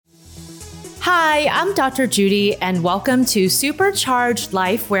Hi, I'm Dr. Judy, and welcome to Supercharged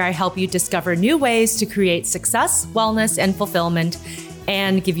Life, where I help you discover new ways to create success, wellness, and fulfillment,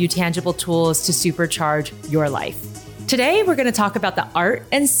 and give you tangible tools to supercharge your life. Today, we're going to talk about the art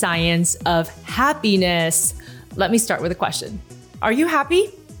and science of happiness. Let me start with a question. Are you happy?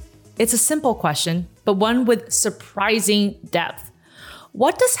 It's a simple question, but one with surprising depth.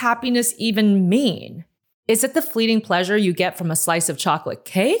 What does happiness even mean? Is it the fleeting pleasure you get from a slice of chocolate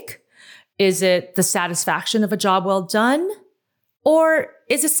cake? Is it the satisfaction of a job well done? Or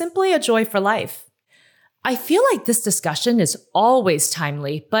is it simply a joy for life? I feel like this discussion is always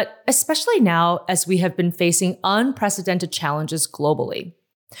timely, but especially now as we have been facing unprecedented challenges globally.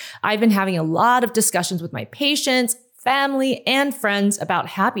 I've been having a lot of discussions with my patients, family, and friends about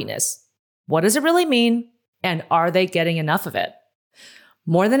happiness. What does it really mean? And are they getting enough of it?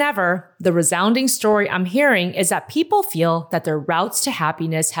 More than ever, the resounding story I'm hearing is that people feel that their routes to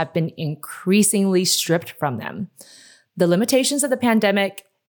happiness have been increasingly stripped from them. The limitations of the pandemic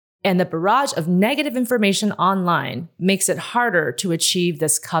and the barrage of negative information online makes it harder to achieve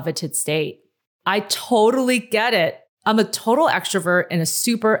this coveted state. I totally get it. I'm a total extrovert and a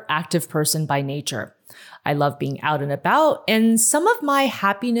super active person by nature. I love being out and about, and some of my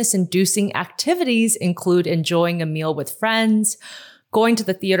happiness-inducing activities include enjoying a meal with friends, going to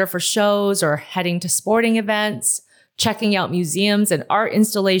the theater for shows or heading to sporting events, checking out museums and art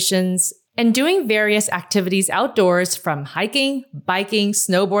installations, and doing various activities outdoors from hiking, biking,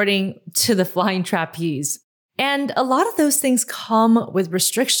 snowboarding to the flying trapeze. And a lot of those things come with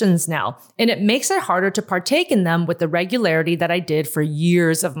restrictions now, and it makes it harder to partake in them with the regularity that I did for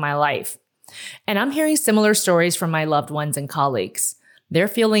years of my life. And I'm hearing similar stories from my loved ones and colleagues. They're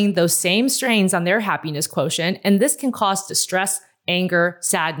feeling those same strains on their happiness quotient, and this can cause distress, anger,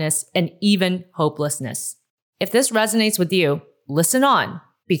 sadness, and even hopelessness. If this resonates with you, listen on,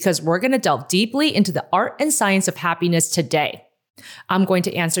 because we're going to delve deeply into the art and science of happiness today. I'm going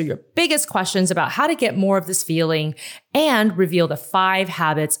to answer your biggest questions about how to get more of this feeling and reveal the 5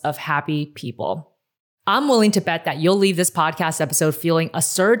 habits of happy people. I'm willing to bet that you'll leave this podcast episode feeling a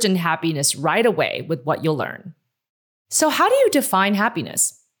surge in happiness right away with what you'll learn. So how do you define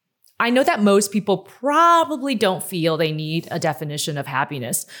happiness? I know that most people probably don't feel they need a definition of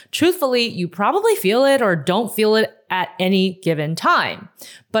happiness. Truthfully, you probably feel it or don't feel it at any given time.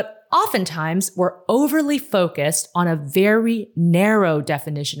 But oftentimes, we're overly focused on a very narrow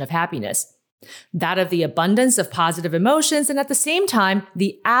definition of happiness, that of the abundance of positive emotions and at the same time,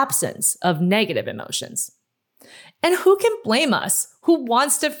 the absence of negative emotions. And who can blame us? Who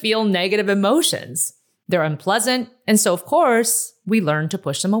wants to feel negative emotions? They're unpleasant, and so of course, we learn to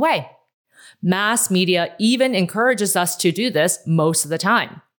push them away. Mass media even encourages us to do this most of the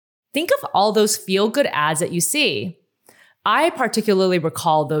time. Think of all those feel-good ads that you see. I particularly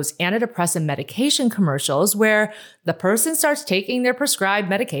recall those antidepressant medication commercials where the person starts taking their prescribed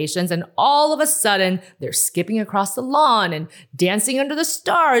medications and all of a sudden they're skipping across the lawn and dancing under the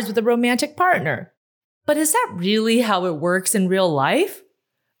stars with a romantic partner. But is that really how it works in real life?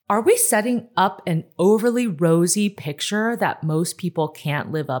 Are we setting up an overly rosy picture that most people can't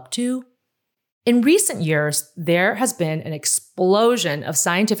live up to? In recent years, there has been an explosion of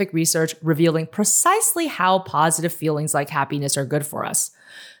scientific research revealing precisely how positive feelings like happiness are good for us.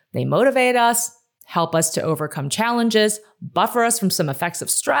 They motivate us, help us to overcome challenges, buffer us from some effects of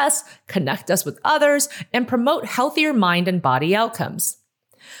stress, connect us with others, and promote healthier mind and body outcomes.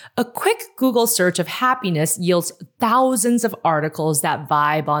 A quick Google search of happiness yields thousands of articles that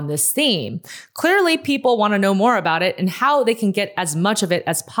vibe on this theme. Clearly, people want to know more about it and how they can get as much of it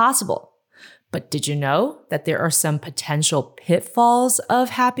as possible. But did you know that there are some potential pitfalls of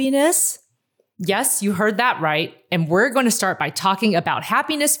happiness? Yes, you heard that right. And we're going to start by talking about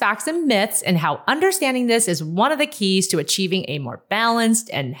happiness facts and myths and how understanding this is one of the keys to achieving a more balanced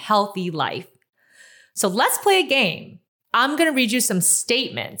and healthy life. So let's play a game. I'm going to read you some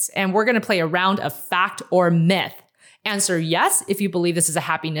statements and we're going to play a round of fact or myth. Answer yes if you believe this is a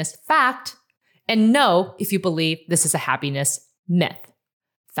happiness fact, and no if you believe this is a happiness myth.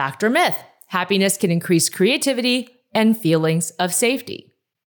 Fact or myth? Happiness can increase creativity and feelings of safety.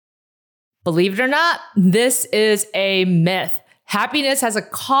 Believe it or not, this is a myth. Happiness has a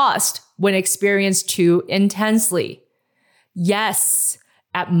cost when experienced too intensely. Yes,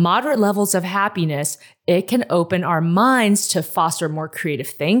 at moderate levels of happiness, it can open our minds to foster more creative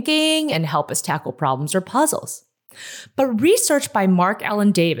thinking and help us tackle problems or puzzles. But research by Mark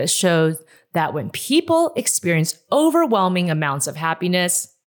Allen Davis shows that when people experience overwhelming amounts of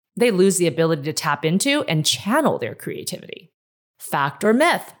happiness, they lose the ability to tap into and channel their creativity. Fact or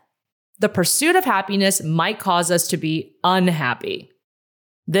myth? The pursuit of happiness might cause us to be unhappy.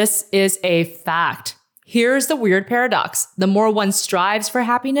 This is a fact. Here's the weird paradox. The more one strives for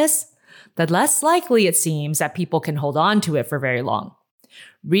happiness, the less likely it seems that people can hold on to it for very long.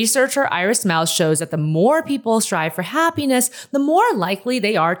 Researcher Iris Mouse shows that the more people strive for happiness, the more likely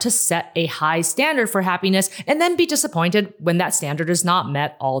they are to set a high standard for happiness and then be disappointed when that standard is not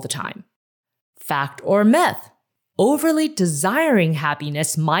met all the time. Fact or myth? Overly desiring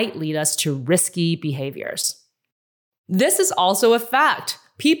happiness might lead us to risky behaviors. This is also a fact.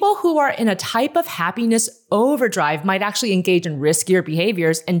 People who are in a type of happiness overdrive might actually engage in riskier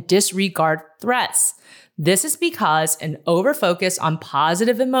behaviors and disregard threats. This is because an overfocus on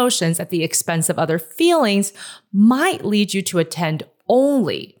positive emotions at the expense of other feelings might lead you to attend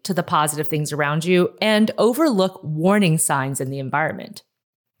only to the positive things around you and overlook warning signs in the environment.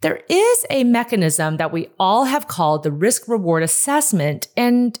 There is a mechanism that we all have called the risk-reward assessment,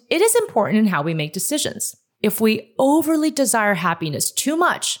 and it is important in how we make decisions. If we overly desire happiness too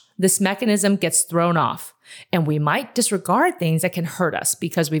much, this mechanism gets thrown off, and we might disregard things that can hurt us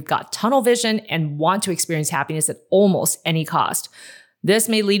because we've got tunnel vision and want to experience happiness at almost any cost. This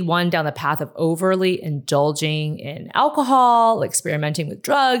may lead one down the path of overly indulging in alcohol, experimenting with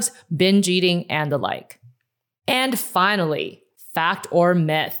drugs, binge eating, and the like. And finally, fact or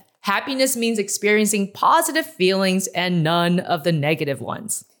myth? Happiness means experiencing positive feelings and none of the negative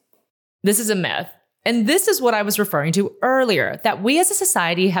ones. This is a myth. And this is what I was referring to earlier, that we as a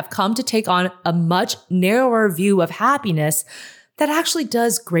society have come to take on a much narrower view of happiness that actually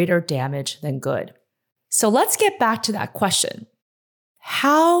does greater damage than good. So let's get back to that question.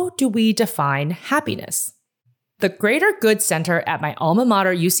 How do we define happiness? The Greater Good Center at my alma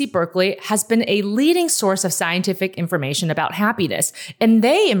mater, UC Berkeley, has been a leading source of scientific information about happiness, and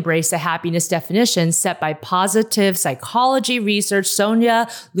they embrace a happiness definition set by positive psychology research Sonia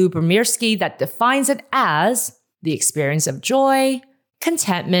Lyubomirsky that defines it as the experience of joy,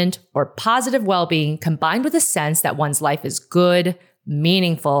 contentment, or positive well-being combined with a sense that one's life is good,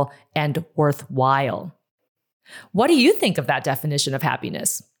 meaningful, and worthwhile. What do you think of that definition of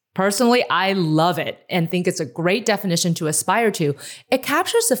happiness? Personally, I love it and think it's a great definition to aspire to. It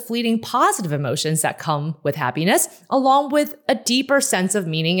captures the fleeting positive emotions that come with happiness, along with a deeper sense of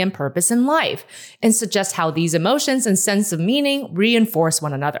meaning and purpose in life, and suggests how these emotions and sense of meaning reinforce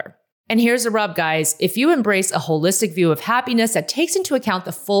one another. And here's the rub, guys. If you embrace a holistic view of happiness that takes into account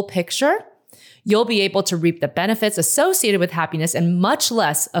the full picture, you'll be able to reap the benefits associated with happiness and much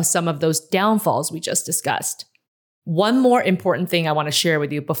less of some of those downfalls we just discussed. One more important thing I want to share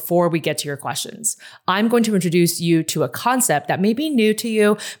with you before we get to your questions. I'm going to introduce you to a concept that may be new to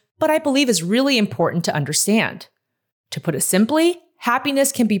you, but I believe is really important to understand. To put it simply,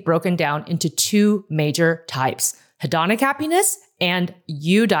 happiness can be broken down into two major types: hedonic happiness and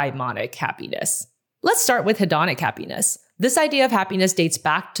eudaimonic happiness. Let's start with hedonic happiness. This idea of happiness dates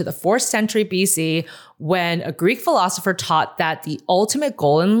back to the 4th century BC, when a Greek philosopher taught that the ultimate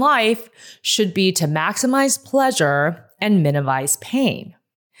goal in life should be to maximize pleasure and minimize pain.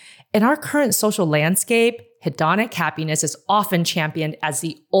 In our current social landscape, hedonic happiness is often championed as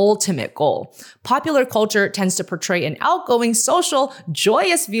the ultimate goal. Popular culture tends to portray an outgoing, social,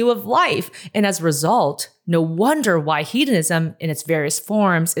 joyous view of life, and as a result, no wonder why hedonism in its various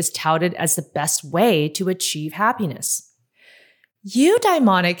forms is touted as the best way to achieve happiness.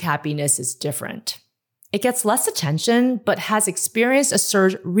 Eudaimonic happiness is different. It gets less attention, but has experienced a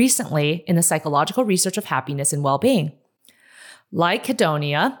surge recently in the psychological research of happiness and well-being. Like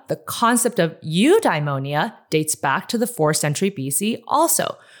hedonia, the concept of eudaimonia dates back to the 4th century BC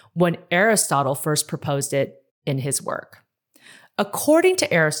also, when Aristotle first proposed it in his work. According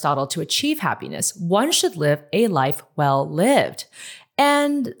to Aristotle, to achieve happiness, one should live a life well lived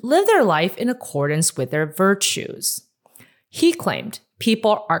and live their life in accordance with their virtues. He claimed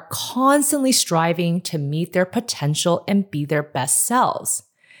people are constantly striving to meet their potential and be their best selves,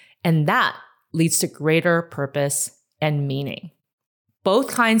 and that leads to greater purpose and meaning. Both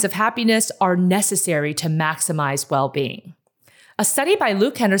kinds of happiness are necessary to maximize well-being. A study by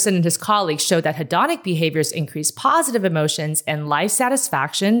Luke Henderson and his colleagues showed that hedonic behaviors increased positive emotions and life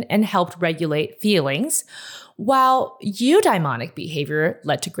satisfaction and helped regulate feelings, while eudaimonic behavior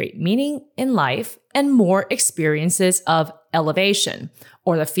led to great meaning in life and more experiences of elevation,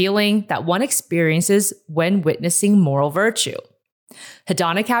 or the feeling that one experiences when witnessing moral virtue.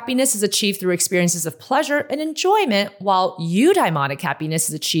 Hedonic happiness is achieved through experiences of pleasure and enjoyment, while eudaimonic happiness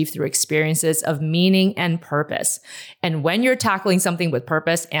is achieved through experiences of meaning and purpose. And when you're tackling something with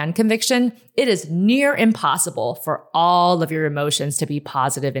purpose and conviction, it is near impossible for all of your emotions to be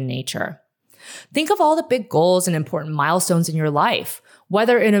positive in nature. Think of all the big goals and important milestones in your life,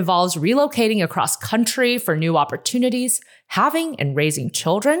 whether it involves relocating across country for new opportunities, having and raising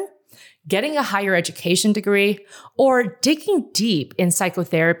children, getting a higher education degree, or digging deep in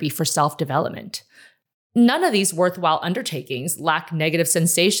psychotherapy for self-development. None of these worthwhile undertakings lack negative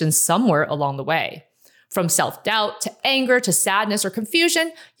sensations somewhere along the way. From self-doubt to anger to sadness or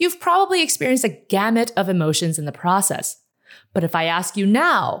confusion, you've probably experienced a gamut of emotions in the process. But if I ask you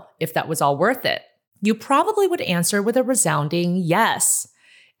now if that was all worth it, you probably would answer with a resounding yes.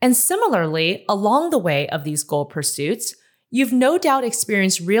 And similarly, along the way of these goal pursuits, you've no doubt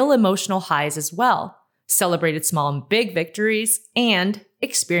experienced real emotional highs as well, celebrated small and big victories, and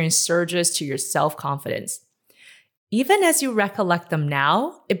experienced surges to your self-confidence. Even as you recollect them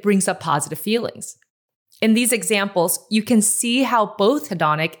now, it brings up positive feelings. In these examples, you can see how both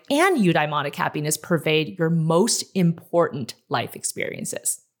hedonic and eudaimonic happiness pervade your most important life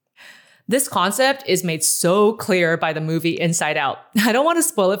experiences. This concept is made so clear by the movie Inside Out. I don't want to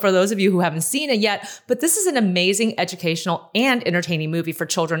spoil it for those of you who haven't seen it yet, but this is an amazing educational and entertaining movie for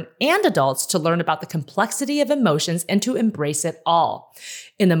children and adults to learn about the complexity of emotions and to embrace it all.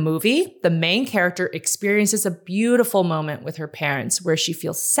 In the movie, the main character experiences a beautiful moment with her parents where she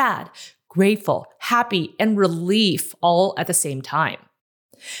feels sad, grateful, happy, and relief all at the same time.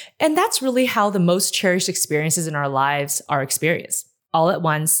 And that's really how the most cherished experiences in our lives are experienced, all at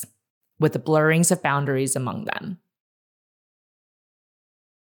once, with the blurrings of boundaries among them.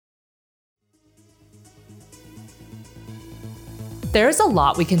 There is a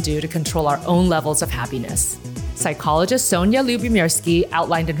lot we can do to control our own levels of happiness. Psychologist Sonia Lyubomirsky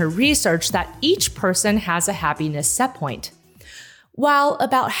outlined in her research that each person has a happiness set point. While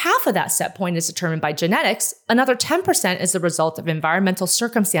about half of that set point is determined by genetics, another 10% is the result of environmental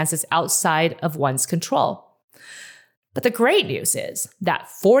circumstances outside of one's control. But the great news is that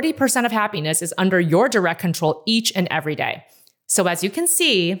 40% of happiness is under your direct control each and every day. So as you can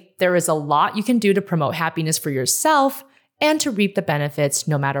see, there is a lot you can do to promote happiness for yourself and to reap the benefits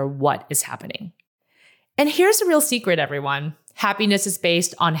no matter what is happening. And here's the real secret, everyone. Happiness is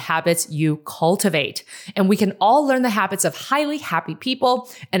based on habits you cultivate, and we can all learn the habits of highly happy people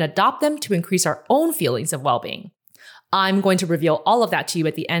and adopt them to increase our own feelings of well-being. I'm going to reveal all of that to you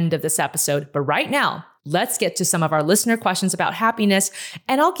at the end of this episode, but right now, let's get to some of our listener questions about happiness,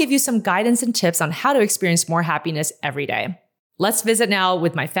 and I'll give you some guidance and tips on how to experience more happiness every day. Let's visit now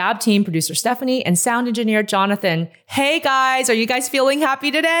with my fab team, producer Stephanie and sound engineer Jonathan. Hey guys, are you guys feeling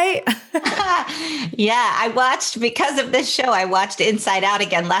happy today? Yeah, because of this show, I watched Inside Out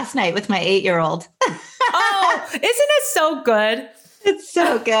again last night with my 8-year-old. Oh, isn't it so good? It's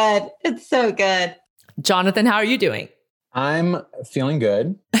so good. It's so good. Jonathan, how are you doing? I'm feeling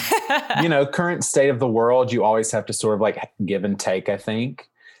good. Current state of the world, you always have to sort of like give and take, I think.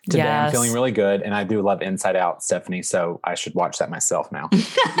 Today Yes. I'm feeling really good. And I do love Inside Out, Stephanie. So I should watch that myself now.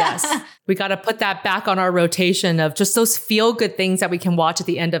 Yes. We got to put that back on our rotation of just those feel good things that we can watch at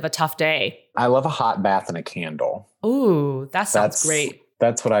the end of a tough day. I love a hot bath and a candle. Ooh, that sounds great.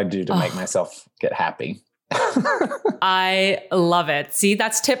 That's what I do to make myself get happy. I love it. See,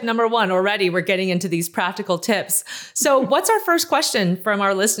 that's tip number 1 already. We're getting into these practical tips. So what's our first question from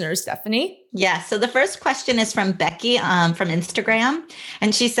our listeners, Stephanie? Yeah. So the first question is from Becky from Instagram.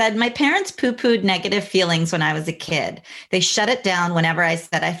 And she said, my parents poo-pooed negative feelings when I was a kid. They shut it down whenever I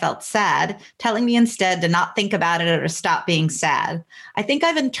said I felt sad, telling me instead to not think about it or stop being sad. I think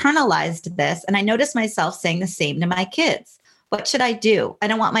I've internalized this, and I notice myself saying the same to my kids. What should I do? I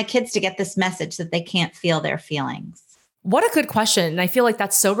don't want my kids to get this message that they can't feel their feelings. What a good question. And I feel like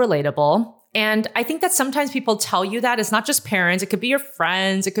that's so relatable. And I think that sometimes people tell you that it's not just parents. It could be your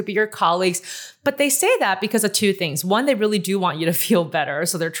friends. It could be your colleagues. But they say that because of 2 things. 1, they really do want you to feel better.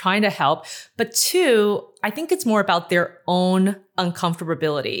 So they're trying to help. But 2, I think it's more about their own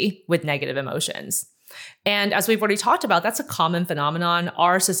uncomfortability with negative emotions. And as we've already talked about, that's a common phenomenon.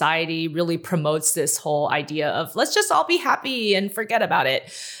 Our society really promotes this whole idea of let's just all be happy and forget about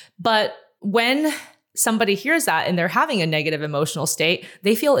it. But when somebody hears that and they're having a negative emotional state,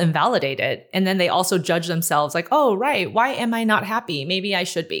 they feel invalidated. And then they also judge themselves like, oh, right, why am I not happy? Maybe I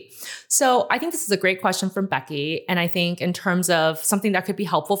should be. So I think this is a great question from Becky. And I think in terms of something that could be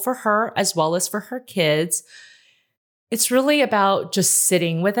helpful for her as well as for her kids, it's really about just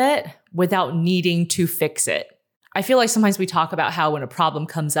sitting with it without needing to fix it. I feel like sometimes we talk about how when a problem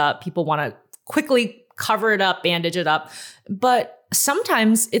comes up, people want to quickly cover it up, bandage it up. But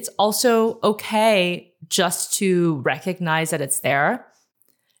sometimes it's also okay just to recognize that it's there,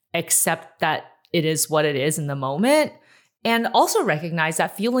 accept that it is what it is in the moment, and also recognize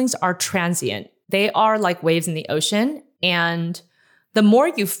that feelings are transient. They are like waves in the ocean, and The more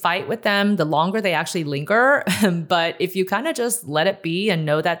you fight with them, the longer they actually linger. But if you kind of just let it be and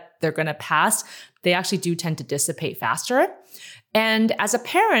know that they're going to pass, they actually do tend to dissipate faster. And as a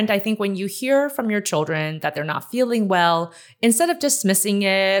parent, I think when you hear from your children that they're not feeling well, instead of dismissing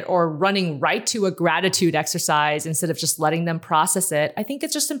it or running right to a gratitude exercise, instead of just letting them process it, I think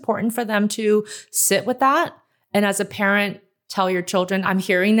it's just important for them to sit with that. And as a parent, tell your children, I'm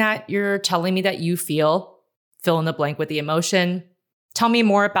hearing that you're telling me that you fill in the blank with the emotion. Tell me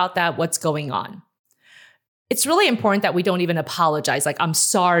more about that. What's going on? It's really important that we don't even apologize. Like, I'm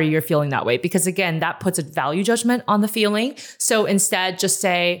sorry you're feeling that way, because again, that puts a value judgment on the feeling. So instead, just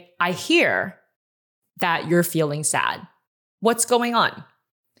say, I hear that you're feeling sad. What's going on?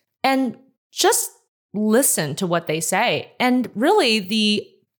 And just listen to what they say. And really, the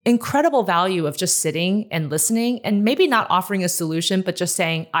incredible value of just sitting and listening and maybe not offering a solution, but just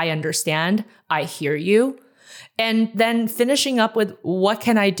saying, I understand, I hear you. And then finishing up with, what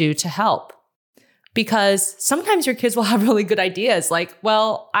can I do to help? Because sometimes your kids will have really good ideas like,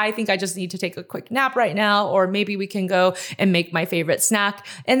 well, I think I just need to take a quick nap right now, or maybe we can go and make my favorite snack.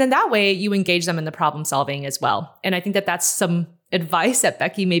 And then that way you engage them in the problem solving as well. And I think that that's some advice that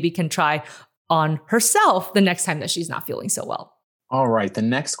Becky maybe can try on herself the next time that she's not feeling so well. All right. The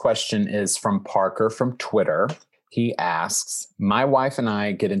next question is from Parker from Twitter. He asks, my wife and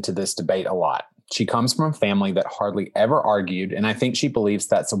I get into this debate a lot. She comes from a family that hardly ever argued, and I think she believes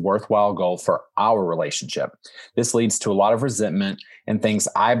that's a worthwhile goal for our relationship. This leads to a lot of resentment and things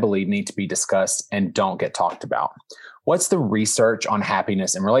I believe need to be discussed and don't get talked about. What's the research on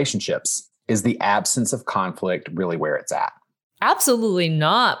happiness in relationships? Is the absence of conflict really where it's at? Absolutely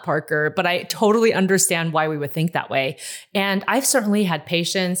not, Parker, but I totally understand why we would think that way. And I've certainly had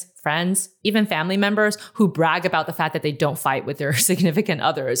patients, friends, even family members who brag about the fact that they don't fight with their significant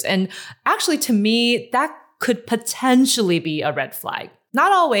others. And actually, to me, that could potentially be a red flag.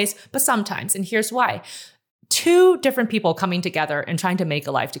 Not always, but sometimes. And here's why. Two different people coming together and trying to make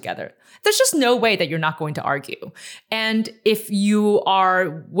a life together. There's just no way that you're not going to argue. And if you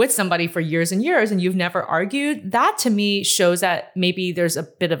are with somebody for years and years and you've never argued, that to me shows that maybe there's a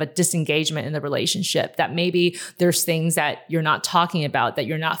bit of a disengagement in the relationship, that maybe there's things that you're not talking about, that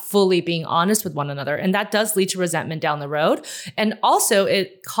you're not fully being honest with one another. And that does lead to resentment down the road. And also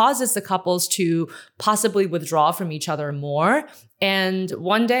it causes the couples to possibly withdraw from each other more. And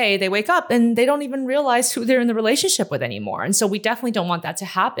one day they wake up and they don't even realize who they're in the relationship with anymore. And so we definitely don't want that to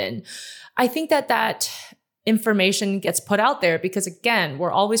happen. I think that information gets put out there because, again,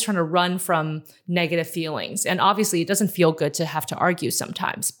 we're always trying to run from negative feelings. And obviously it doesn't feel good to have to argue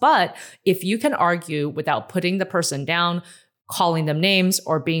sometimes. But if you can argue without putting the person down, calling them names,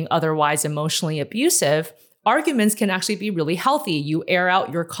 or being otherwise emotionally abusive, arguments can actually be really healthy. You air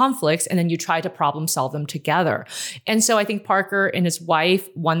out your conflicts and then you try to problem solve them together. And so I think Parker and his wife,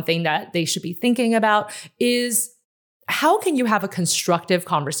 one thing that they should be thinking about is, how can you have a constructive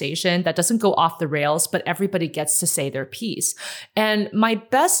conversation that doesn't go off the rails, but everybody gets to say their piece? And my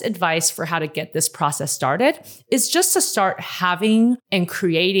best advice for how to get this process started is just to start having and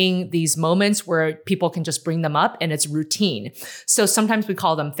creating these moments where people can just bring them up and it's routine. So sometimes we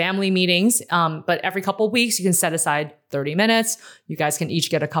call them family meetings, but every couple of weeks you can set aside 30 minutes. You guys can each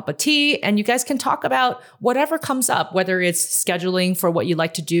get a cup of tea and you guys can talk about whatever comes up, whether it's scheduling for what you'd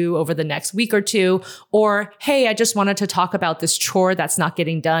like to do over the next week or two, or, hey, I just wanted to talk about this chore that's not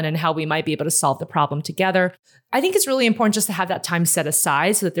getting done and how we might be able to solve the problem together. I think it's really important just to have that time set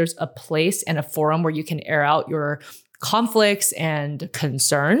aside so that there's a place and a forum where you can air out your conflicts and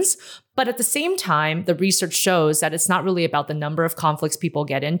concerns. But at the same time, the research shows that it's not really about the number of conflicts people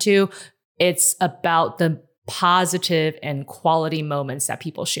get into. It's about the positive and quality moments that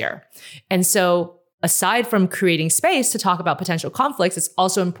people share. And so aside from creating space to talk about potential conflicts, it's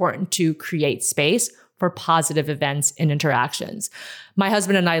also important to create space for positive events and interactions. My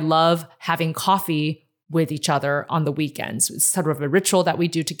husband and I love having coffee with each other on the weekends. It's sort of a ritual that we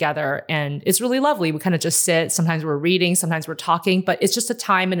do together and it's really lovely. We kind of just sit. Sometimes we're reading, sometimes we're talking, but it's just a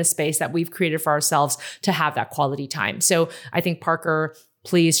time and a space that we've created for ourselves to have that quality time. So I think, Parker,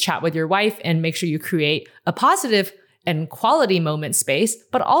 please chat with your wife and make sure you create a positive and quality moment space,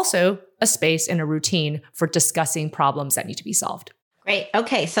 but also a space and a routine for discussing problems that need to be solved. Great.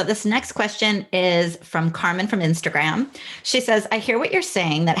 Okay. So this next question is from Carmen from Instagram. She says, I hear what you're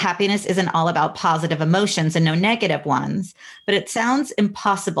saying, that happiness isn't all about positive emotions and no negative ones, but it sounds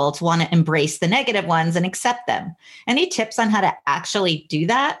impossible to want to embrace the negative ones and accept them. Any tips on how to actually do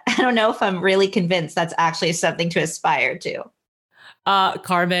that? I don't know if I'm really convinced that's actually something to aspire to.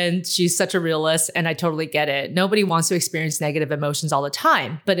 Carmen, she's such a realist, and I totally get it. Nobody wants to experience negative emotions all the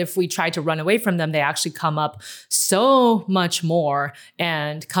time. But if we try to run away from them, they actually come up so much more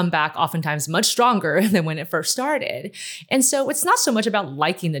and come back oftentimes much stronger than when it first started. And so it's not so much about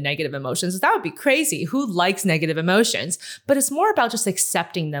liking the negative emotions. That would be crazy. Who likes negative emotions? But it's more about just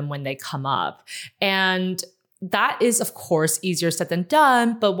accepting them when they come up. And that is, of course, easier said than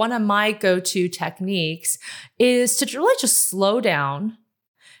done. But one of my go-to techniques is to really just slow down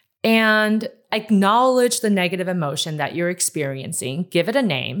and acknowledge the negative emotion that you're experiencing. Give it a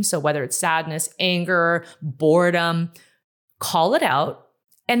name. So whether it's sadness, anger, boredom, call it out.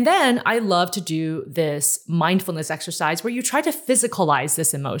 And then I love to do this mindfulness exercise where you try to physicalize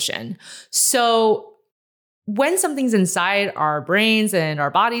this emotion. So when something's inside our brains and our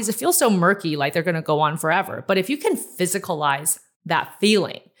bodies, it feels so murky, like they're going to go on forever. But if you can physicalize that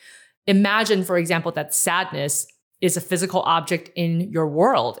feeling, imagine, for example, that sadness is a physical object in your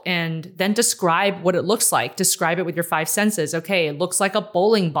world, and then describe what it looks like. Describe it with your 5 senses. Okay, it looks like a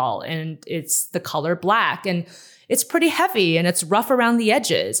bowling ball and it's the color black and it's pretty heavy and it's rough around the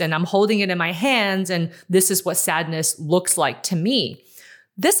edges and I'm holding it in my hands and this is what sadness looks like to me.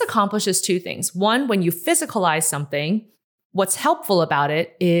 This accomplishes 2 things. One, when you physicalize something, what's helpful about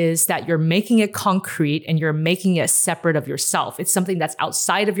it is that you're making it concrete and you're making it separate of yourself. It's something that's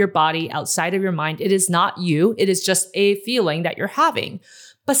outside of your body, outside of your mind. It is not you. It is just a feeling that you're having.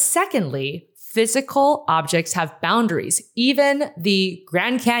 But secondly, physical objects have boundaries. Even the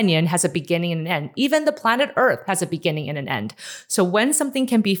Grand Canyon has a beginning and an end. Even the planet Earth has a beginning and an end. So when something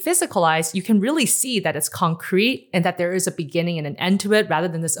can be physicalized, you can really see that it's concrete and that there is a beginning and an end to it rather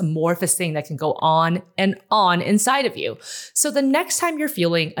than this amorphous thing that can go on and on inside of you. So the next time you're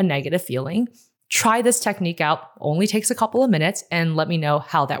feeling a negative feeling, try this technique out. Only takes a couple of minutes and let me know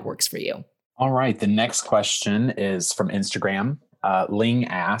how that works for you. All right. The next question is from Instagram. Ling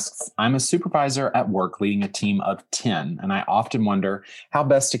asks, I'm a supervisor at work leading a team of 10, and I often wonder how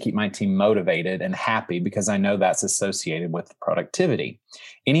best to keep my team motivated and happy because I know that's associated with productivity.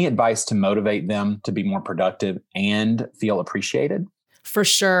 Any advice to motivate them to be more productive and feel appreciated? For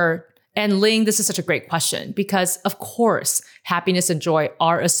sure. And Ling, this is such a great question because, of course, happiness and joy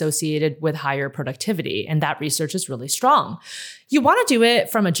are associated with higher productivity, and that research is really strong. You want to do it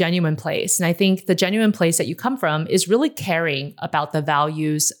from a genuine place. And I think the genuine place that you come from is really caring about the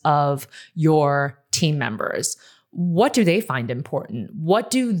values of your team members. What do they find important?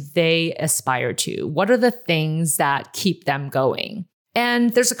 What do they aspire to? What are the things that keep them going?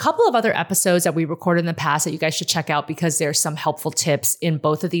 And there's a couple of other episodes that we recorded in the past that you guys should check out because there's some helpful tips in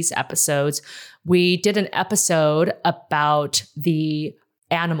both of these episodes. We did an episode about the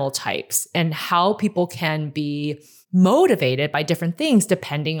animal types and how people can be motivated by different things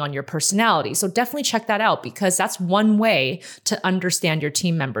depending on your personality. So definitely check that out because that's one way to understand your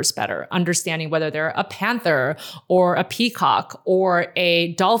team members better. Understanding whether they're a panther or a peacock or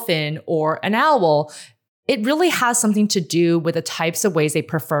a dolphin or an owl. It really has something to do with the types of ways they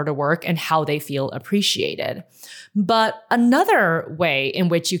prefer to work and how they feel appreciated. But another way in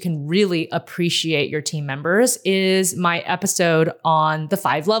which you can really appreciate your team members is my episode on the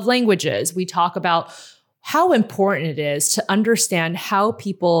 5 love languages. We talk about how important it is to understand how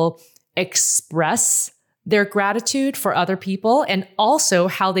people express their gratitude for other people and also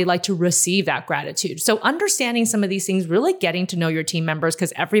how they like to receive that gratitude. So understanding some of these things, really getting to know your team members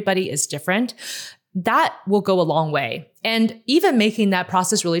because everybody is different, that will go a long way. And even making that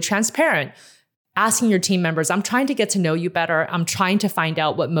process really transparent. Asking your team members, I'm trying to get to know you better. I'm trying to find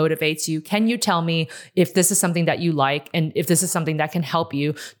out what motivates you. Can you tell me if this is something that you like and if this is something that can help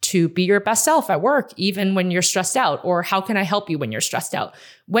you to be your best self at work, even when you're stressed out? Or how can I help you when you're stressed out?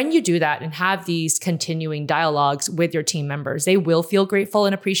 When you do that and have these continuing dialogues with your team members, they will feel grateful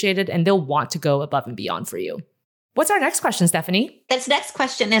and appreciated, and they'll want to go above and beyond for you. What's our next question, Stephanie? This next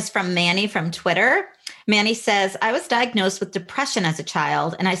question is from Manny from Twitter. Manny says, I was diagnosed with depression as a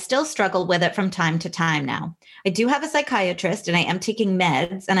child, and I still struggle with it from time to time now. I do have a psychiatrist, and I am taking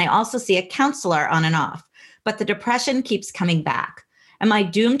meds, and I also see a counselor on and off, but the depression keeps coming back. Am I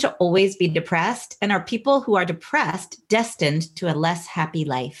doomed to always be depressed? And are people who are depressed destined to a less happy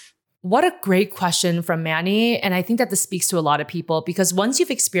life? What a great question from Manny. And I think that this speaks to a lot of people because once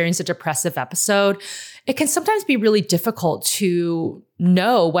you've experienced a depressive episode, it can sometimes be really difficult to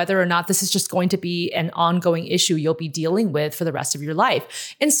know whether or not this is just going to be an ongoing issue you'll be dealing with for the rest of your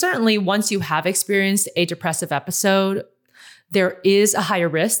life. And certainly once you have experienced a depressive episode, there is a higher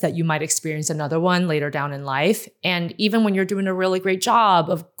risk that you might experience another one later down in life. And even when you're doing a really great job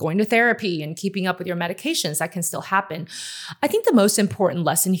of going to therapy and keeping up with your medications, that can still happen. I think the most important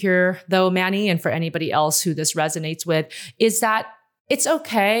lesson here, though, Manny, and for anybody else who this resonates with, is that it's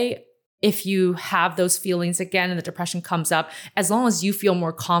okay if you have those feelings again and the depression comes up, as long as you feel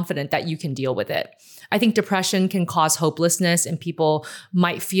more confident that you can deal with it. I think depression can cause hopelessness and people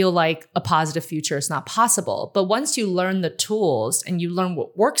might feel like a positive future is not possible. But once you learn the tools and you learn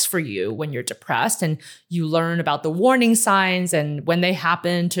what works for you when you're depressed, and you learn about the warning signs and when they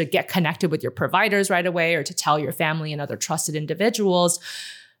happen, to get connected with your providers right away or to tell your family and other trusted individuals,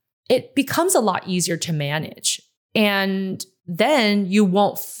 it becomes a lot easier to manage. And then you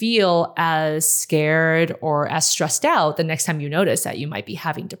won't feel as scared or as stressed out the next time you notice that you might be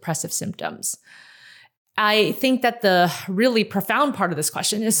having depressive symptoms. I think that the really profound part of this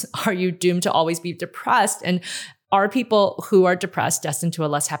question is, are you doomed to always be depressed? And are people who are depressed destined to a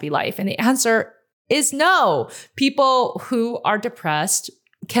less happy life? And the answer is no. People who are depressed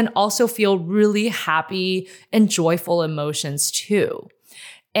can also feel really happy and joyful emotions too.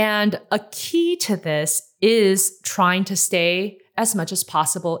 And a key to this is trying to stay as much as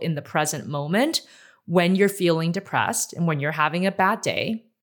possible in the present moment when you're feeling depressed and when you're having a bad day,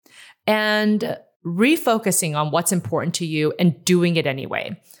 and refocusing on what's important to you and doing it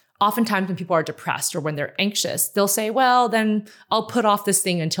anyway. Oftentimes when people are depressed or when they're anxious, they'll say, well, then I'll put off this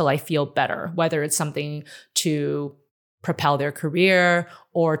thing until I feel better, whether it's something to propel their career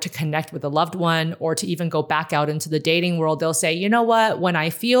or to connect with a loved one or to even go back out into the dating world. They'll say, you know what, when I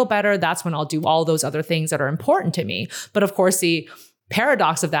feel better, that's when I'll do all those other things that are important to me. But of course, the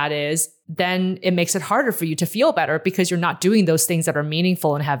paradox of that is then it makes it harder for you to feel better because you're not doing those things that are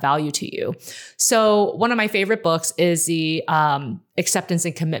meaningful and have value to you. So one of my favorite books is the Acceptance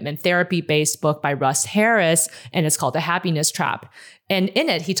and Commitment Therapy-based book by Russ Harris, and it's called The Happiness Trap. And in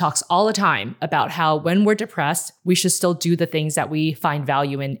it, he talks all the time about how when we're depressed, we should still do the things that we find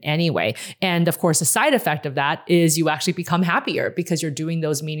value in anyway. And of course, a side effect of that is you actually become happier because you're doing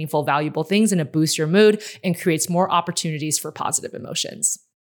those meaningful, valuable things, and it boosts your mood and creates more opportunities for positive emotions.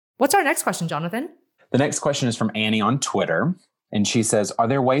 What's our next question, Jonathan? The next question is from Annie on Twitter. And she says, are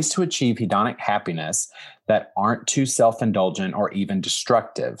there ways to achieve hedonic happiness that aren't too self-indulgent or even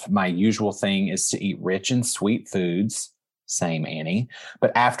destructive? My usual thing is to eat rich and sweet foods. Same, Annie.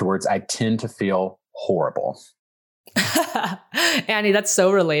 But afterwards, I tend to feel horrible. Annie, that's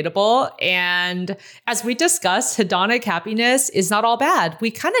so relatable. And as we discussed, hedonic happiness is not all bad.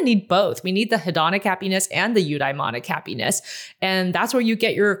 We kind of need both. We need the hedonic happiness and the eudaimonic happiness. And that's where you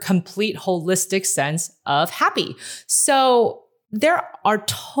get your complete holistic sense of happy. So there are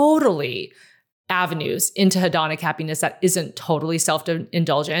totally avenues into hedonic happiness that isn't totally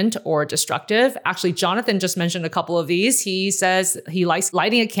self-indulgent or destructive. Actually, Jonathan just mentioned a couple of these. He says he likes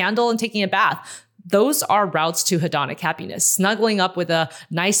lighting a candle and taking a bath. Those are routes to hedonic happiness. Snuggling up with a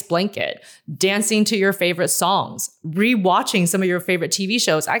nice blanket, dancing to your favorite songs, rewatching some of your favorite TV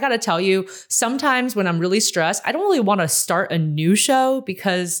shows. I got to tell you, sometimes when I'm really stressed, I don't really want to start a new show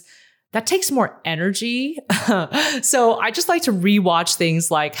because that takes more energy. So I just like to rewatch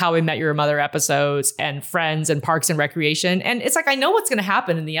things like How I Met Your Mother episodes and Friends and Parks and Recreation. And it's like, I know what's going to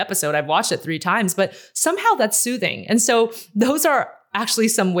happen in the episode. I've watched it 3 times, but somehow that's soothing. And so those are actually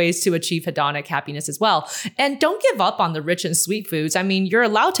some ways to achieve hedonic happiness as well. And don't give up on the rich and sweet foods. I mean, you're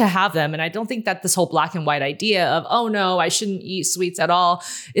allowed to have them. And I don't think that this whole black and white idea of, oh no, I shouldn't eat sweets at all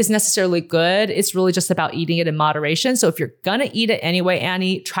is necessarily good. It's really just about eating it in moderation. So if you're going to eat it anyway,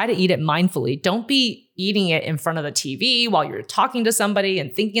 Annie, try to eat it mindfully. Don't be eating it in front of the TV while you're talking to somebody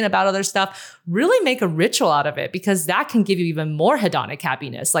and thinking about other stuff. Really make a ritual out of it because that can give you even more hedonic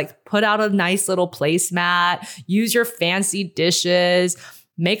happiness. Like put out a nice little placemat, use your fancy dishes,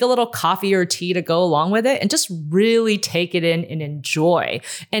 make a little coffee or tea to go along with it, and just really take it in and enjoy.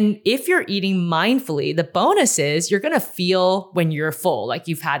 And if you're eating mindfully, the bonus is you're going to feel when you're full, like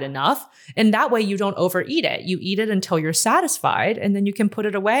you've had enough. And that way you don't overeat it. You eat it until you're satisfied, and then you can put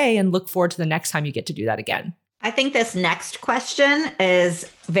it away and look forward to the next time you get to do that again. I think this next question is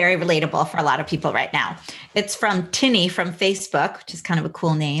very relatable for a lot of people right now. It's from Tinny from Facebook, which is kind of a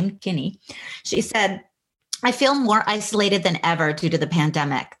cool name, Tinny. She said, I feel more isolated than ever due to the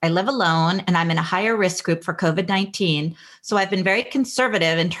pandemic. I live alone and I'm in a higher risk group for COVID-19. So I've been very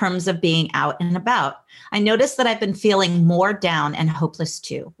conservative in terms of being out and about. I noticed that I've been feeling more down and hopeless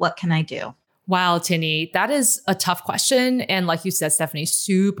too. What can I do? Wow, Tinny, that is a tough question. And like you said, Stephanie,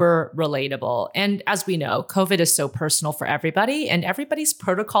 super relatable. And as we know, COVID is so personal for everybody and everybody's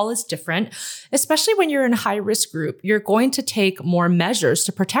protocol is different, especially when you're in a high risk group. You're going to take more measures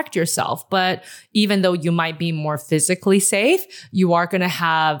to protect yourself. But even though you might be more physically safe, you are going to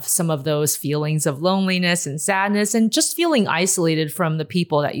have some of those feelings of loneliness and sadness and just feeling isolated from the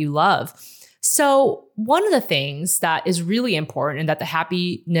people that you love. So one of the things that is really important and that the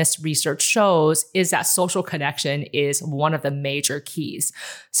happiness research shows is that social connection is one of the major keys.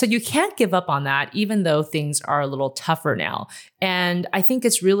 So you can't give up on that, even though things are a little tougher now. And I think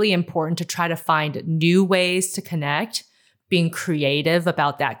it's really important to try to find new ways to connect, being creative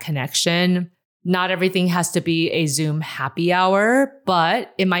about that connection. Not everything has to be a Zoom happy hour,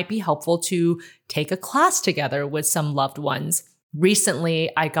 but it might be helpful to take a class together with some loved ones.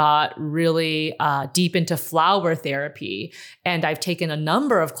 Recently, I got really deep into flower therapy, and I've taken a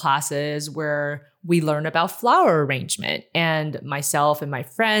number of classes where we learn about flower arrangement, and myself and my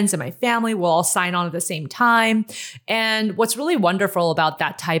friends and my family will all sign on at the same time. And what's really wonderful about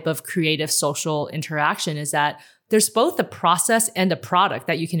that type of creative social interaction is that there's both a process and a product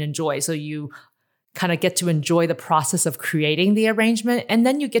that you can enjoy. So you kind of get to enjoy the process of creating the arrangement. And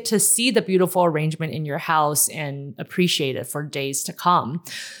then you get to see the beautiful arrangement in your house and appreciate it for days to come.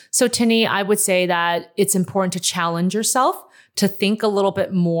 So Tinny, I would say that it's important to challenge yourself to think a little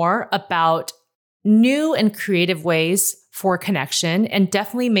bit more about new and creative ways for connection, and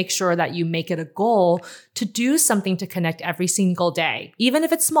definitely make sure that you make it a goal to do something to connect every single day. Even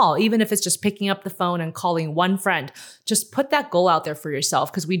if it's small, even if it's just picking up the phone and calling one friend, just put that goal out there for yourself,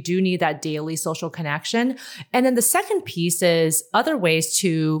 because we do need that daily social connection. And then the second piece is other ways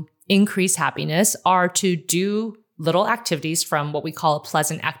to increase happiness are to do little activities from what we call a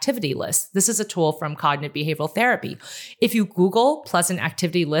pleasant activity list. This is a tool from cognitive behavioral therapy. If you Google pleasant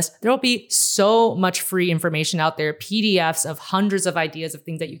activity list, there will be so much free information out there, PDFs of hundreds of ideas of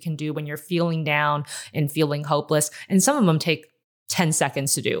things that you can do when you're feeling down and feeling hopeless. And some of them take 10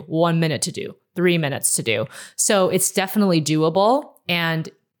 seconds to do, 1 minute to do, 3 minutes to do. So it's definitely doable. And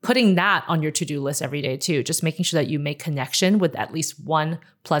putting that on your to-do list every day too, just making sure that you make connection with at least one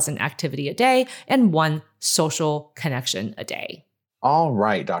pleasant activity a day and one social connection a day. All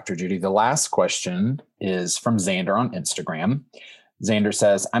right, Dr. Judy. The last question is from Xander on Instagram. Xander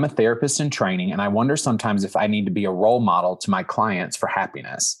says, I'm a therapist in training, and I wonder sometimes if I need to be a role model to my clients for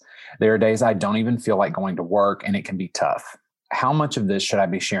happiness. There are days I don't even feel like going to work, and it can be tough. How much of this should I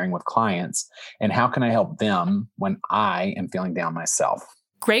be sharing with clients, and how can I help them when I am feeling down myself?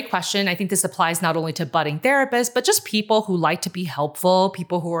 Great question. I think this applies not only to budding therapists, but just people who like to be helpful,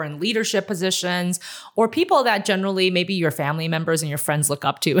 people who are in leadership positions, or people that generally maybe your family members and your friends look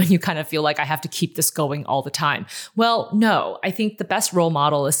up to, and you kind of feel like I have to keep this going all the time. Well, no, I think the best role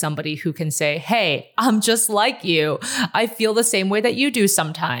model is somebody who can say, hey, I'm just like you. I feel the same way that you do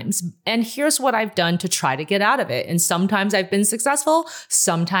sometimes. And here's what I've done to try to get out of it. And sometimes I've been successful,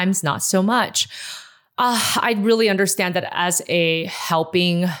 sometimes not so much. I really understand that as a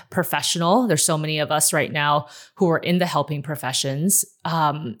helping professional, there's so many of us right now who are in the helping professions.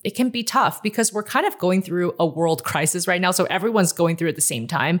 It can be tough because we're kind of going through a world crisis right now. So everyone's going through it at the same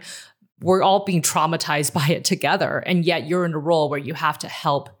time. We're all being traumatized by it together. And yet you're in a role where you have to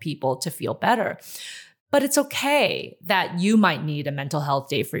help people to feel better. But it's okay that you might need a mental health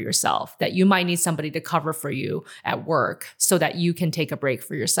day for yourself, that you might need somebody to cover for you at work so that you can take a break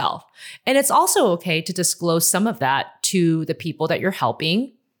for yourself. And it's also okay to disclose some of that to the people that you're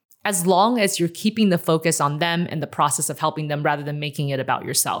helping, as long as you're keeping the focus on them and the process of helping them rather than making it about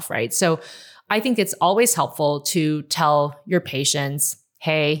yourself, right? So I think it's always helpful to tell your patients,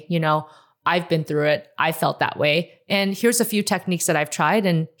 hey, I've been through it. I felt that way. And here's a few techniques that I've tried,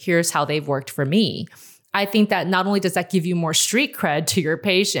 and here's how they've worked for me. I think that not only does that give you more street cred to your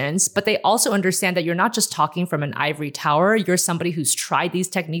patients, but they also understand that you're not just talking from an ivory tower. You're somebody who's tried these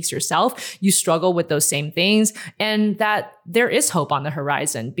techniques yourself. You struggle with those same things, and that there is hope on the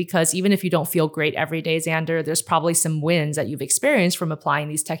horizon, because even if you don't feel great every day, Xander, there's probably some wins that you've experienced from applying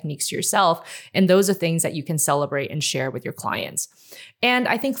these techniques to yourself. And those are things that you can celebrate and share with your clients. And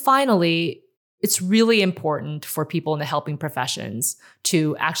I think finally, it's really important for people in the helping professions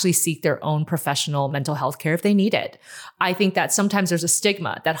to actually seek their own professional mental health care if they need it. I think that sometimes there's a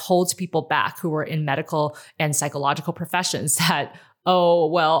stigma that holds people back who are in medical and psychological professions that, oh,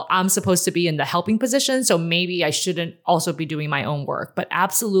 well, I'm supposed to be in the helping position, so maybe I shouldn't also be doing my own work. But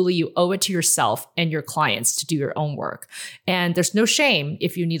absolutely, you owe it to yourself and your clients to do your own work. And there's no shame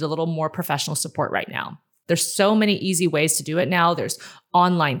if you need a little more professional support right now. There's so many easy ways to do it now. There's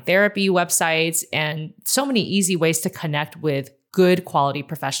online therapy websites and so many easy ways to connect with good quality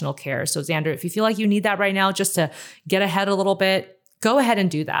professional care. So Xander, if you feel like you need that right now just to get ahead a little bit, go ahead and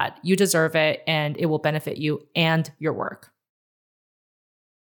do that. You deserve it, and it will benefit you and your work.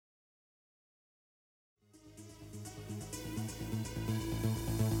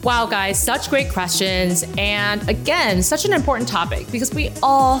 Wow, guys, such great questions. And again, such an important topic because we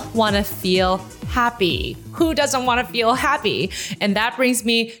all want to feel happy. Who doesn't want to feel happy? And that brings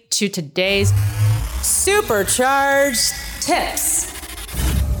me to today's supercharged tips.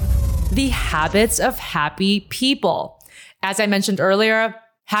 The habits of happy people. As I mentioned earlier,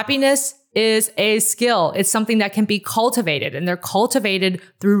 happiness is a skill. It's something that can be cultivated, and they're cultivated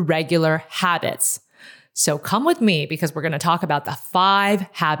through regular habits. So come with me because we're going to talk about the 5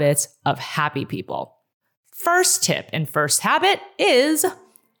 habits of happy people. First tip and first habit is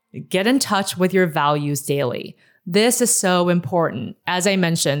get in touch with your values daily. This is so important. As I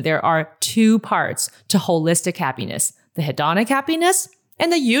mentioned, there are 2 parts to holistic happiness, the hedonic happiness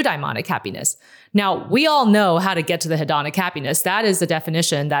and the eudaimonic happiness. Now, we all know how to get to the hedonic happiness. That is the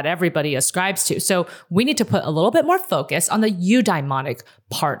definition that everybody ascribes to. So we need to put a little bit more focus on the eudaimonic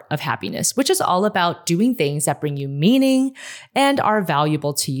part of happiness, which is all about doing things that bring you meaning and are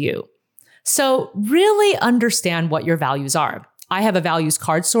valuable to you. So really understand what your values are. I have a values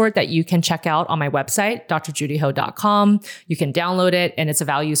card sort that you can check out on my website, drjudyho.com. You can download it, and it's a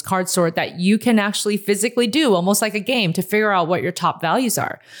values card sort that you can actually physically do, almost like a game, to figure out what your top values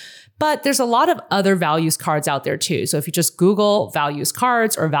are. But there's a lot of other values cards out there too. So if you just Google values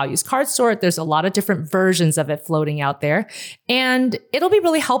cards or values card sort, there's a lot of different versions of it floating out there. And it'll be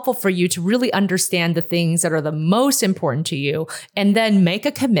really helpful for you to really understand the things that are the most important to you, and then make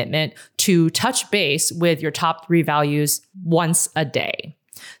a commitment to touch base with your top 3 values once a day.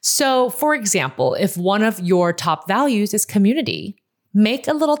 So for example, if one of your top values is community, make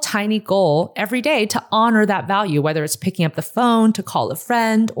a little tiny goal every day to honor that value, whether it's picking up the phone to call a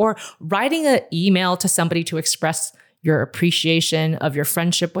friend or writing an email to somebody to express your appreciation of your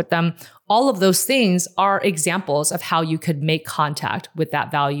friendship with them. All of those things are examples of how you could make contact with that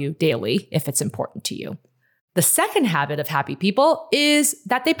value daily if it's important to you. The second habit of happy people is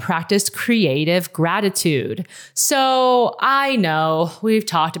that they practice creative gratitude. So I know we've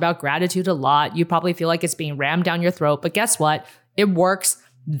talked about gratitude a lot. You probably feel like it's being rammed down your throat, but guess what? It works.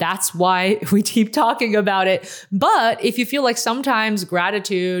 That's why we keep talking about it. But if you feel like sometimes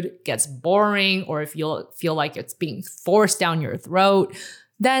gratitude gets boring, or if you feel like it's being forced down your throat,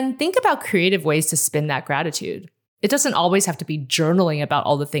 then think about creative ways to spin that gratitude. It doesn't always have to be journaling about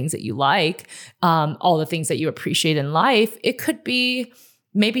all the things that you like, all the things that you appreciate in life. It could be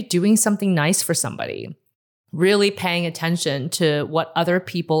maybe doing something nice for somebody, really paying attention to what other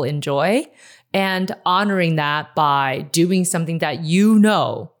people enjoy and honoring that by doing something that you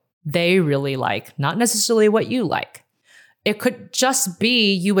know they really like, not necessarily what you like. It could just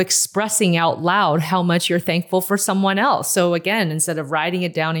be you expressing out loud how much you're thankful for someone else. So again, instead of writing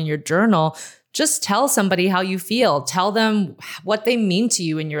it down in your journal, just tell somebody how you feel. Tell them what they mean to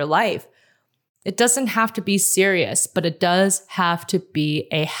you in your life. It doesn't have to be serious, but it does have to be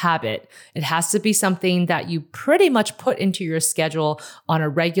a habit. It has to be something that you pretty much put into your schedule on a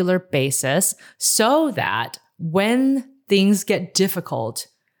regular basis so that when things get difficult,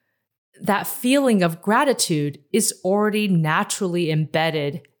 that feeling of gratitude is already naturally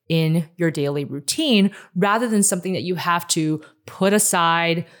embedded in your daily routine rather than something that you have to put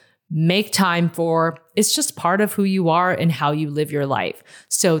aside, make time for. It's just part of who you are and how you live your life.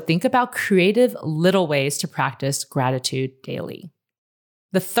 So think about creative little ways to practice gratitude daily.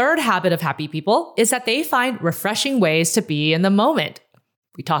 The third habit of happy people is that they find refreshing ways to be in the moment.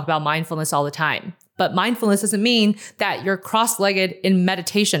 We talk about mindfulness all the time, but mindfulness doesn't mean that you're cross-legged in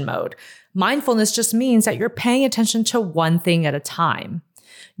meditation mode. Mindfulness just means that you're paying attention to one thing at a time.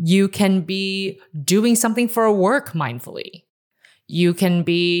 You can be doing something for work mindfully. You can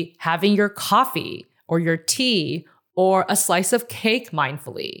be having your coffee or your tea or a slice of cake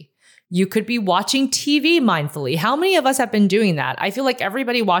mindfully. You could be watching TV mindfully. How many of us have been doing that? I feel like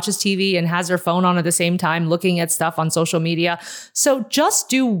everybody watches TV and has their phone on at the same time, looking at stuff on social media. So just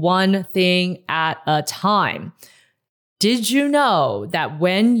do one thing at a time. Did you know that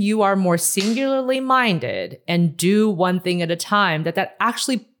when you are more singularly minded and do one thing at a time, that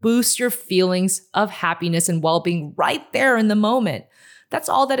actually boosts your feelings of happiness and well-being right there in the moment? That's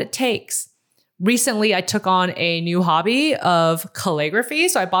all that it takes. Recently, I took on a new hobby of calligraphy.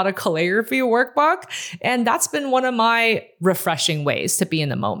 So I bought a calligraphy workbook, and that's been one of my refreshing ways to be in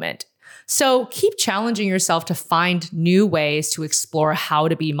the moment. So keep challenging yourself to find new ways to explore how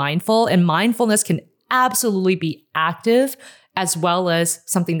to be mindful. And mindfulness can absolutely be active as well as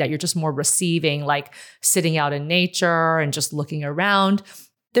something that you're just more receiving, like sitting out in nature and just looking around.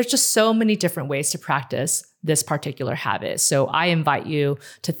 There's just so many different ways to practice this particular habit. So I invite you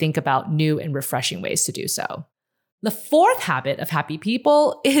to think about new and refreshing ways to do so. The fourth habit of happy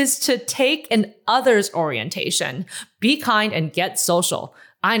people is to take an others orientation. Be kind and get social.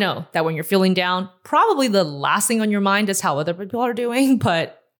 I know that when you're feeling down, probably the last thing on your mind is how other people are doing.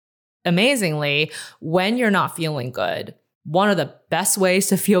 But amazingly, when you're not feeling good, one of the best ways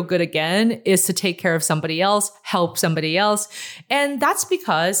to feel good again is to take care of somebody else, help somebody else. And that's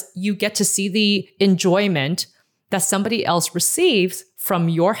because you get to see the enjoyment that somebody else receives from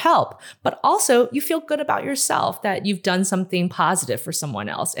your help. But also you feel good about yourself that you've done something positive for someone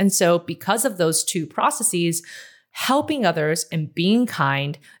else. And so because of those two processes, helping others and being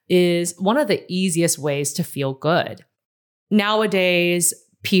kind is one of the easiest ways to feel good. Nowadays,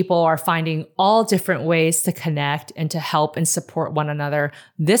 people are finding all different ways to connect and to help and support one another.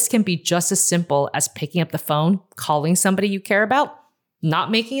 This can be just as simple as picking up the phone, calling somebody you care about,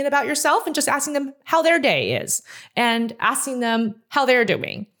 not making it about yourself, and just asking them how their day is and asking them how they're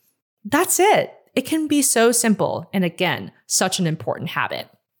doing. That's it. It can be so simple. And again, such an important habit.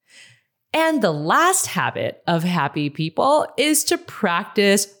 And the last habit of happy people is to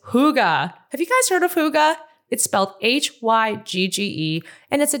practice hygge. Have you guys heard of hygge? It's spelled Hygge,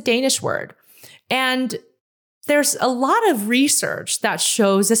 and it's a Danish word. And there's a lot of research that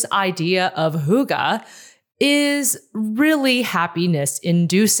shows this idea of hygge is really happiness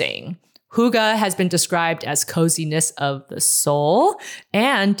inducing. Hygge has been described as coziness of the soul.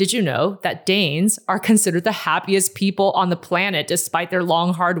 And did you know that Danes are considered the happiest people on the planet despite their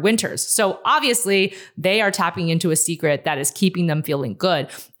long, hard winters? So obviously they are tapping into a secret that is keeping them feeling good.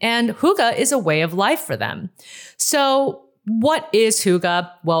 And hygge is a way of life for them. So what is hygge?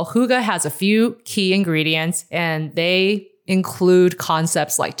 Well, hygge has a few key ingredients, and they include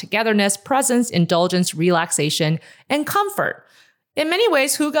concepts like togetherness, presence, indulgence, relaxation, and comfort. In many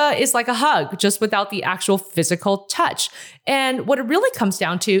ways, hygge is like a hug, just without the actual physical touch. And what it really comes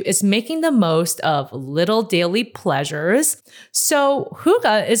down to is making the most of little daily pleasures. So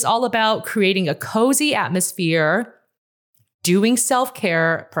hygge is all about creating a cozy atmosphere, doing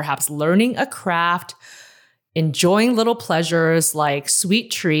self-care, perhaps learning a craft, enjoying little pleasures like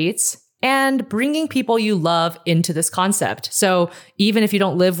sweet treats, and bringing people you love into this concept. So even if you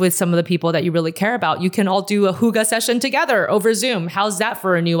don't live with some of the people that you really care about, you can all do a hygge session together over Zoom. How's that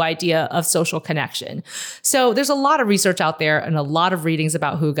for a new idea of social connection? So there's a lot of research out there and a lot of readings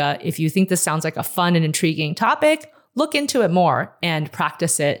about hygge. If you think this sounds like a fun and intriguing topic, look into it more and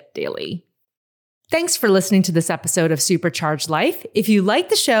practice it daily. Thanks for listening to this episode of Supercharged Life. If you like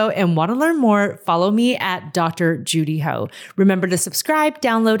the show and want to learn more, follow me at Dr. Judy Ho. Remember to subscribe,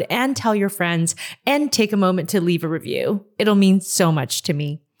 download, and tell your friends, and take a moment to leave a review. It'll mean so much to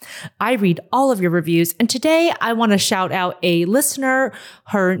me. I read all of your reviews, and today I want to shout out a listener.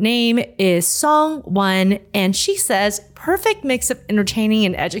 Her name is Song1, and she says, perfect mix of entertaining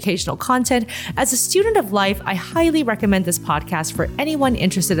and educational content. As a student of life, I highly recommend this podcast for anyone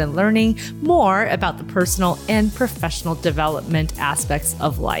interested in learning more about the personal and professional development aspects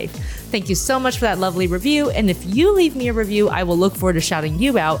of life. Thank you so much for that lovely review, and if you leave me a review, I will look forward to shouting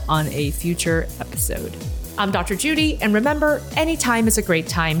you out on a future episode. I'm Dr. Judy, and remember, anytime is a great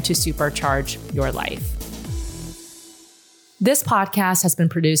time to supercharge your life. This podcast has been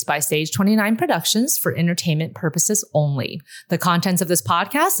produced by Stage 29 Productions for entertainment purposes only. The contents of this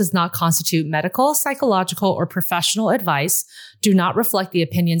podcast does not constitute medical, psychological, or professional advice, do not reflect the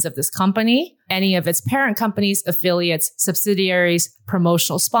opinions of this company, any of its parent companies, affiliates, subsidiaries,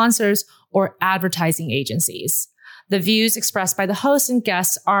 promotional sponsors, or advertising agencies. The views expressed by the host and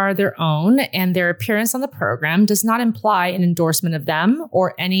guests are their own, and their appearance on the program does not imply an endorsement of them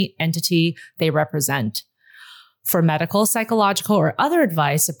or any entity they represent. For medical, psychological, or other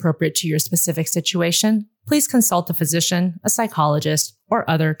advice appropriate to your specific situation, please consult a physician, a psychologist, or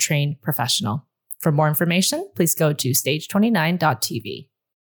other trained professional. For more information, please go to stage29.tv.